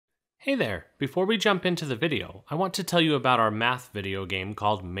Hey there! Before we jump into the video, I want to tell you about our math video game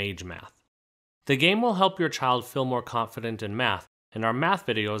called Mage Math. The game will help your child feel more confident in math, and our math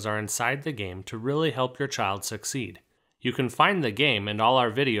videos are inside the game to really help your child succeed. You can find the game and all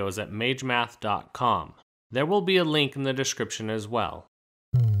our videos at magemath.com. There will be a link in the description as well.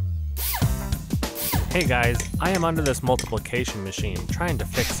 Hey guys, I am under this multiplication machine, trying to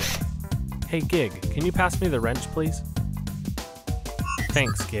fix it. Hey Gig, can you pass me the wrench please?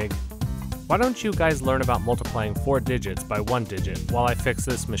 Thanks Gig. Why don't you guys learn about multiplying 4 digits by 1 digit while I fix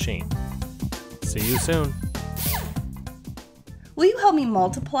this machine? See you soon. Will you help me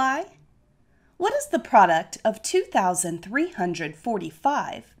multiply? What is the product of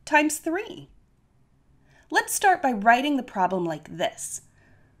 2,345 times 3? Let's start by writing the problem like this.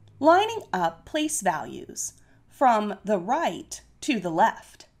 Lining up place values from the right to the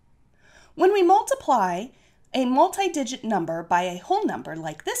left. When we multiply a multi-digit number by a whole number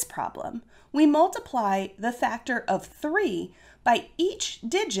like this problem, we multiply the factor of 3 by each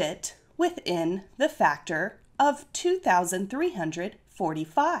digit within the factor of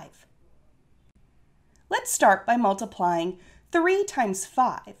 2,345. Let's start by multiplying 3 times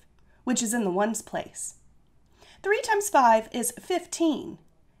 5, which is in the ones place. 3 times 5 is 15.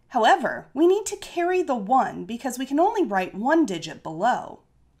 However, we need to carry the 1 because we can only write 1 digit below.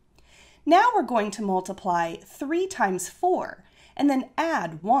 Now we're going to multiply 3 times 4 and then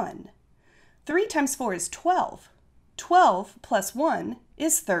add 1. 3 times 4 is 12. 12 plus 1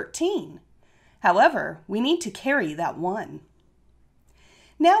 is 13. However, we need to carry that 1.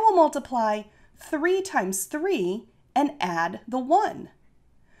 Now we'll multiply 3 times 3 and add the 1.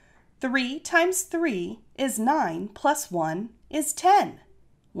 3 times 3 is 9 plus 1 is 10.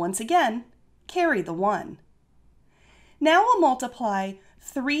 Once again, carry the 1. Now we'll multiply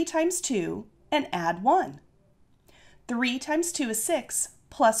 3 times 2 and add 1. 3 times 2 is 6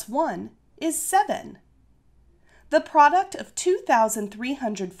 plus 1 is 7. The product of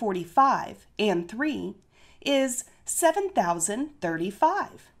 2,345 and 3 is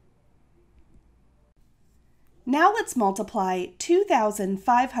 7,035. Now let's multiply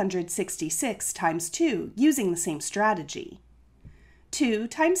 2,566 times 2 using the same strategy. 2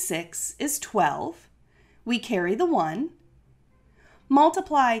 times 6 is 12. We carry the 1.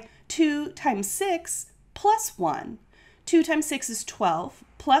 Multiply 2 times 6 plus 1. 2 times 6 is 12,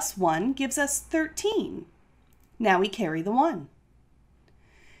 plus 1 gives us 13. Now we carry the 1.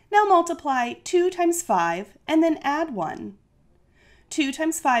 Now multiply 2 times 5 and then add 1. 2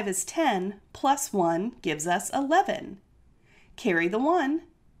 times 5 is 10, plus 1 gives us 11. Carry the 1.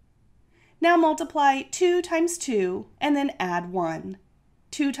 Now multiply 2 times 2 and then add 1.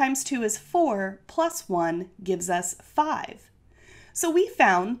 2 times 2 is 4, plus 1 gives us 5. So we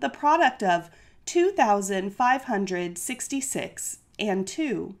found the product of 2,566 and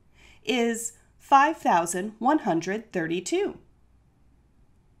 2 is 5,132.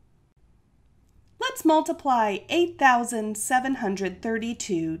 Let's multiply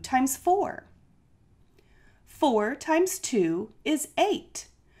 8,732 times 4. 4 times 2 is 8.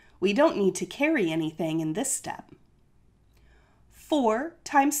 We don't need to carry anything in this step. 4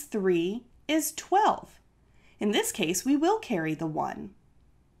 times 3 is 12. In this case, we will carry the 1.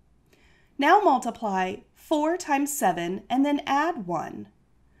 Now multiply 4 times 7 and then add 1.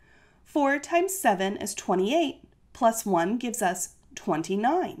 4 times 7 is 28, plus 1 gives us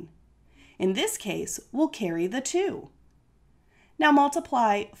 29. In this case, we'll carry the 2. Now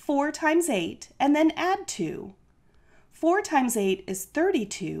multiply 4 times 8 and then add 2. 4 times 8 is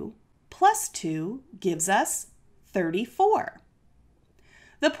 32, plus 2 gives us 34.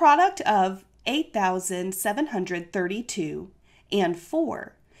 The product of 8,732 and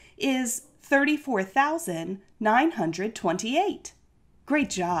 4 is 34,928. Great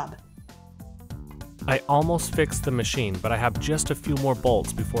job! I almost fixed the machine, but I have just a few more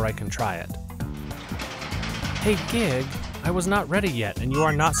bolts before I can try it. Hey Gig, I was not ready yet and you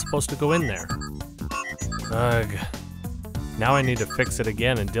are not supposed to go in there. Ugh. Now I need to fix it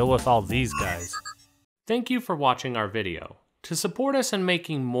again and deal with all these guys. Thank you for watching our video. To support us in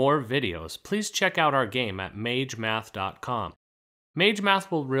making more videos, please check out our game at magemath.com. Mage Math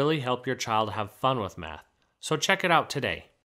will really help your child have fun with math, so check it out today.